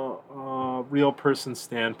a real person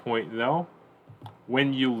standpoint, though.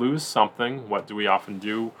 When you lose something, what do we often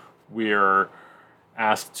do? We're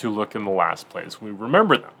asked to look in the last place. We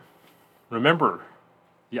remember them. Remember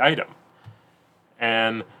the item.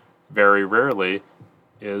 And very rarely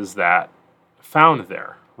is that found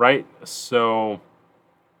there, right? So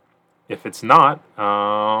if it's not,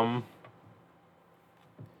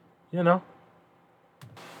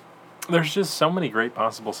 there's just so many great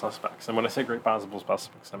possible suspects. And when I say great possible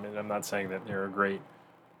suspects, I mean, I'm not saying that they're great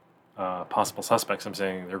possible suspects. I'm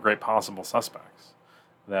saying they're great possible suspects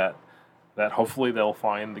that hopefully they'll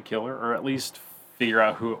find the killer, or at least figure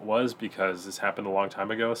out who it was, because this happened a long time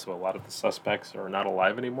ago, so a lot of the suspects are not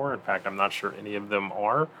alive anymore. In fact, I'm not sure any of them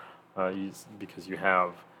are, because you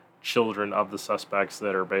have children of the suspects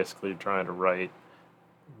that are basically trying to write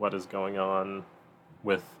what is going on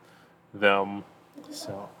with them.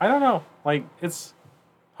 So I don't know. Like, it's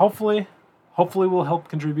hopefully will help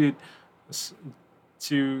contribute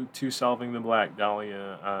to solving the Black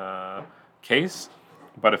Dahlia case.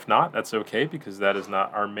 But if not, that's okay, because that is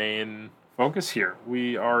not our main focus here.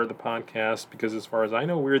 We are the podcast because, as far as I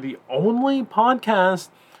know, we're the only podcast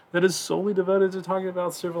that is solely devoted to talking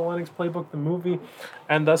about Silver Linings Playbook, the movie,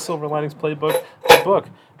 and thus Silver Linings Playbook, the book.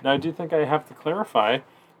 Now, I do think I have to clarify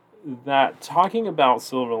that talking about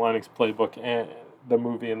Silver Linings Playbook and the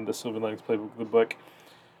movie and the Silver Linings Playbook, the book,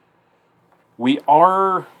 we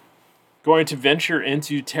are going to venture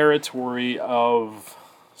into territory of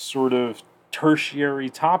sort of tertiary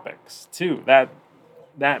topics too.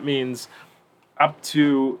 That means up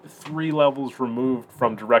to 3 levels removed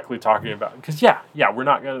from directly talking about, because we're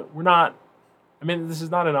not, I mean, this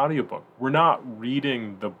is not an audiobook. We're not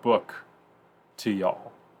reading the book to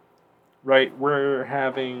y'all, right? We're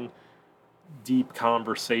having deep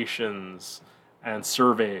conversations and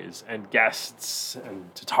surveys and guests,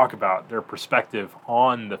 and to talk about their perspective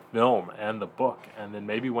on the film and the book. And then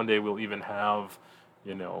maybe one day we'll even have,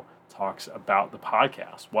 talks about the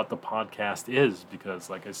podcast, what the podcast is, because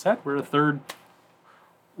like I said, we're a third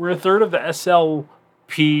of the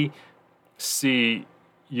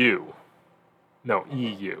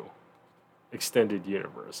EU, extended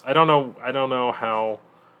universe. I don't know how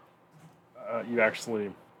you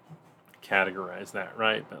actually categorize that,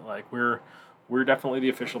 right? But like we're definitely the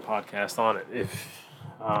official podcast on it.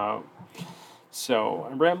 So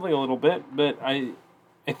I'm rambling a little bit, but I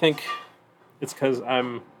think it's because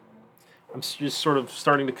I'm just sort of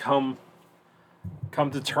starting to come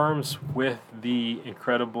to terms with the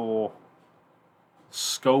incredible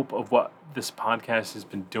scope of what this podcast has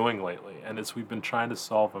been doing lately. And we've been trying to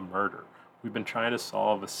solve a murder. We've been trying to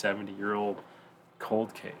solve a 70-year-old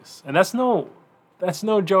cold case. And that's no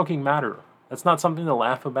joking matter. That's not something to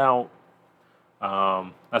laugh about.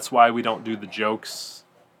 That's why we don't do the jokes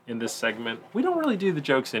in this segment. We don't really do the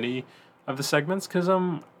jokes any of the segments, because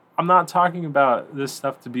I'm not talking about this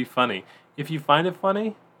stuff to be funny. If you find it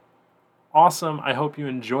funny, awesome. I hope you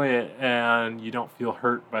enjoy it and you don't feel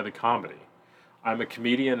hurt by the comedy. I'm a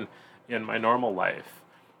comedian in my normal life.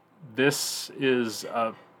 This is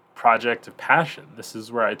a project of passion. This is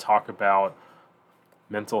where I talk about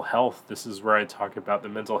mental health. This is where I talk about the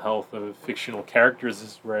mental health of fictional characters.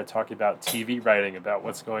 This is where I talk about TV writing, about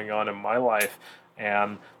what's going on in my life.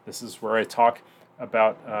 And this is where I talk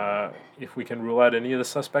about if we can rule out any of the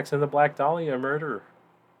suspects in the Black Dahlia murder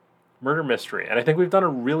mystery. And I think we've done a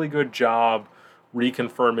really good job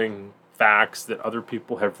reconfirming facts that other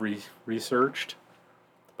people have researched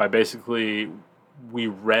by basically we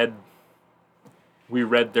read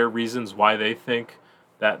their reasons why they think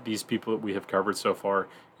that these people that we have covered so far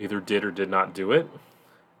either did or did not do it.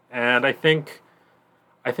 And I think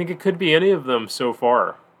it could be any of them so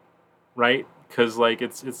far, right? Because like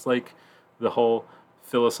it's like the whole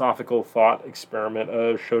philosophical thought experiment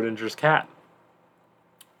of Schrodinger's cat.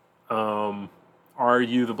 Are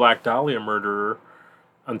you the Black Dahlia murderer?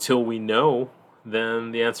 Until we know,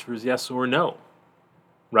 then the answer is yes or no,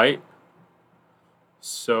 right?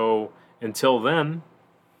 So until then,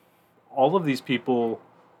 all of these people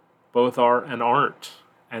both are and aren't.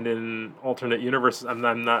 And in alternate universes,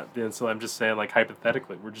 I'm just saying, like,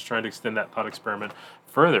 hypothetically, we're just trying to extend that thought experiment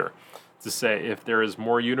further to say if there is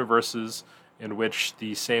more universes in which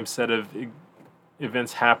the same set of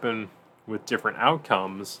events happen with different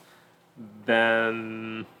outcomes,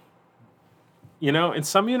 then, in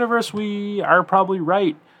some universe we are probably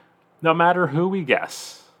right no matter who we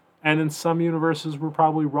guess. And in some universes we're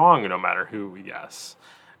probably wrong no matter who we guess.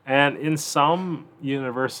 And in some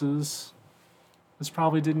universes, this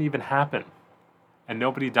probably didn't even happen and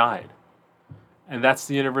nobody died. And that's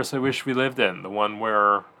the universe I wish we lived in, the one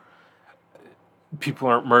where people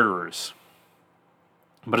aren't murderers.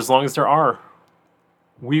 But as long as there are,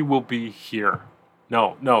 we will be here.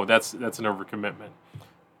 No, that's an overcommitment.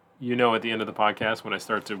 At the end of the podcast, when I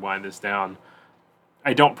start to wind this down,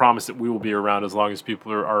 I don't promise that we will be around as long as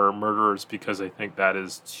people are murderers, because I think that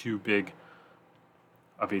is too big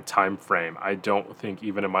of a time frame. I don't think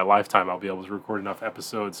even in my lifetime I'll be able to record enough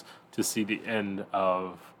episodes to see the end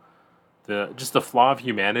of the flaw of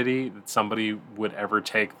humanity, that somebody would ever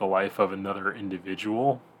take the life of another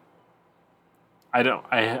individual.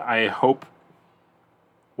 I hope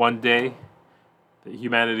one day that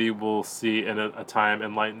humanity will see in a time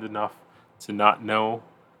enlightened enough to not know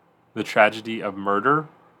the tragedy of murder.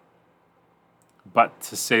 But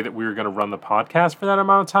to say that we were going to run the podcast for that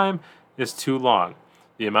amount of time is too long.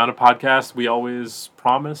 The amount of podcasts we always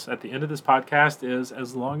promise at the end of this podcast is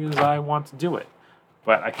as long as I want to do it.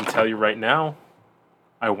 But I can tell you right now,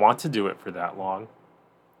 I want to do it for that long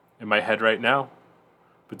in my head right now.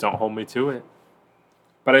 But don't hold me to it.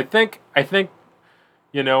 But I think,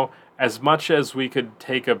 as much as we could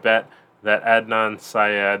take a bet that Adnan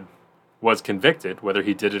Syed was convicted, whether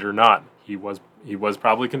he did it or not, he was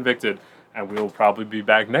probably convicted, and we will probably be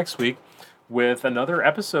back next week with another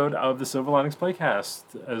episode of the Silver Linings Playcast.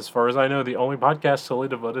 As far as I know, the only podcast solely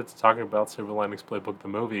devoted to talking about Silver Linings Playbook, the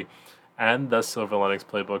movie, and the Silver Linings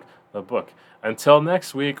Playbook, the book. Until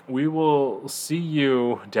next week, we will see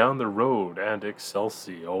you down the road, and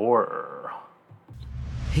Excelsior.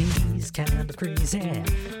 He's kind of crazy,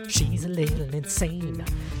 she's a little insane.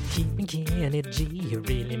 Keeping Kenny G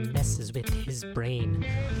really messes with his brain.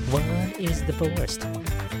 One is divorced,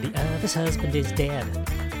 the other's husband is dead.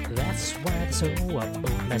 That's why they're so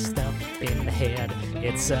messed up in the head.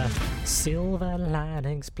 It's a Silver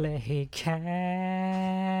Linings Playcast.